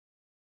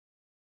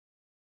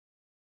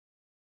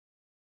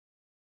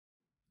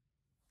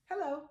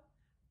Hello,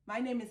 my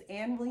name is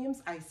Anne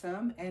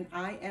Williams-Isom, and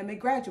I am a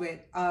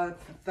graduate of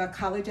the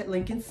college at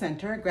Lincoln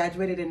Center. I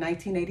graduated in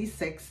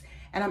 1986,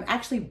 and I'm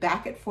actually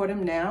back at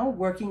Fordham now,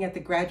 working at the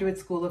Graduate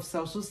School of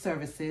Social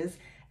Services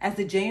as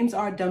the James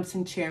R.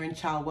 Dumpson Chair in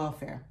Child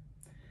Welfare.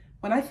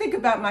 When I think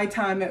about my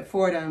time at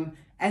Fordham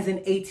as an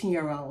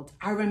 18-year-old,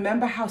 I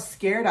remember how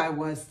scared I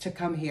was to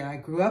come here. I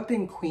grew up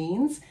in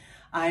Queens.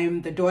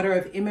 I'm the daughter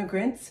of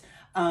immigrants.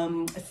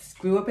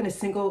 Grew up in a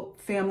single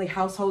family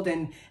household,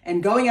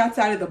 and going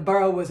outside of the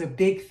borough was a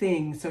big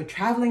thing. So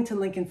traveling to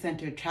Lincoln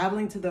Center,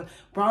 traveling to the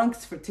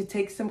Bronx to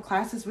take some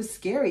classes was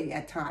scary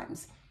at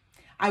times.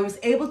 I was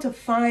able to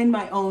find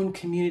my own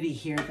community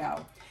here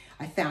though.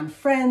 I found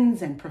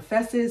friends and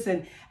professors,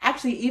 and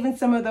actually even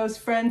some of those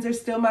friends are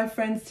still my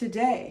friends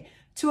today.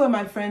 Two of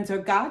my friends are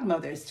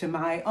godmothers to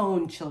my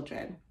own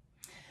children.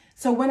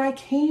 So when I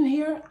came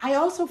here, I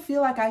also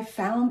feel like I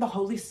found the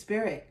Holy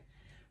Spirit.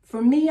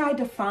 For me, I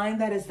define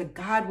that as the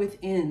God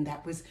within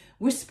that was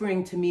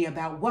whispering to me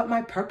about what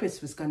my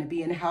purpose was going to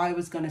be and how I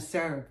was going to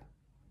serve.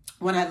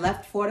 When I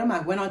left Fordham,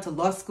 I went on to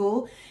law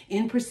school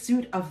in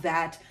pursuit of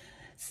that,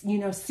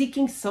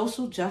 seeking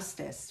social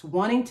justice,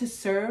 wanting to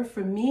serve,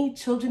 for me,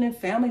 children and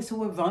families who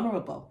were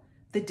vulnerable,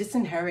 the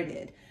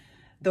disinherited,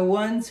 the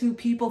ones who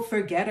people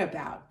forget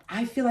about.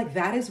 I feel like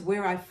that is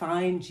where I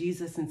find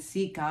Jesus and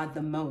seek God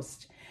the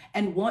most,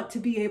 and want to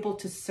be able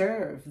to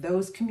serve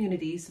those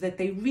communities so that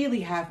they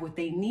really have what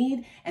they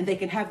need and they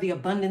can have the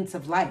abundance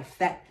of life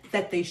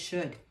that they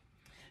should.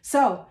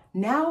 So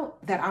now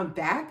that I'm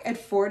back at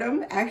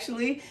Fordham,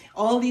 actually,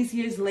 all these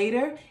years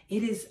later,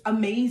 it is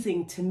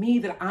amazing to me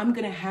that I'm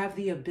going to have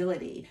the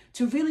ability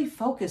to really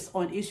focus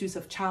on issues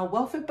of child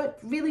welfare, but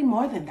really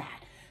more than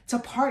that, to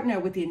partner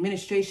with the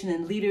administration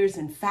and leaders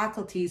and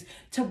faculties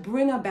to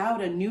bring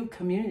about a new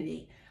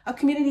community. A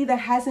community that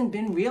hasn't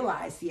been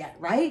realized yet,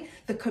 right?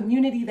 The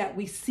community that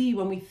we see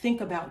when we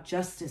think about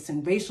justice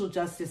and racial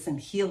justice and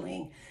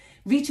healing.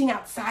 Reaching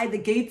outside the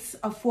gates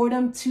of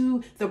Fordham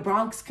to the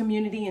Bronx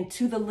community and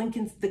to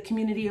the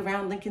community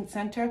around Lincoln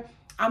Center.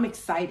 I'm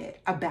excited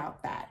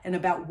about that and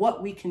about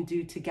what we can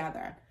do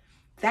together.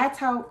 That's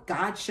how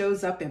God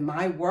shows up in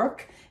my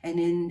work and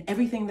in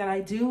everything that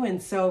I do.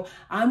 And so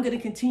I'm going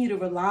to continue to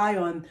rely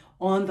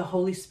on the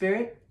Holy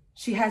Spirit.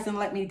 She hasn't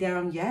let me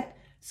down yet.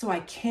 So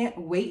I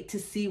can't wait to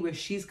see where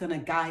she's going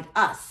to guide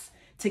us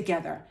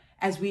together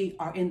as we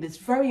are in this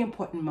very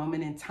important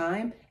moment in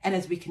time and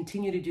as we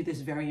continue to do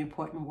this very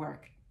important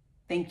work.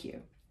 Thank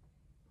you.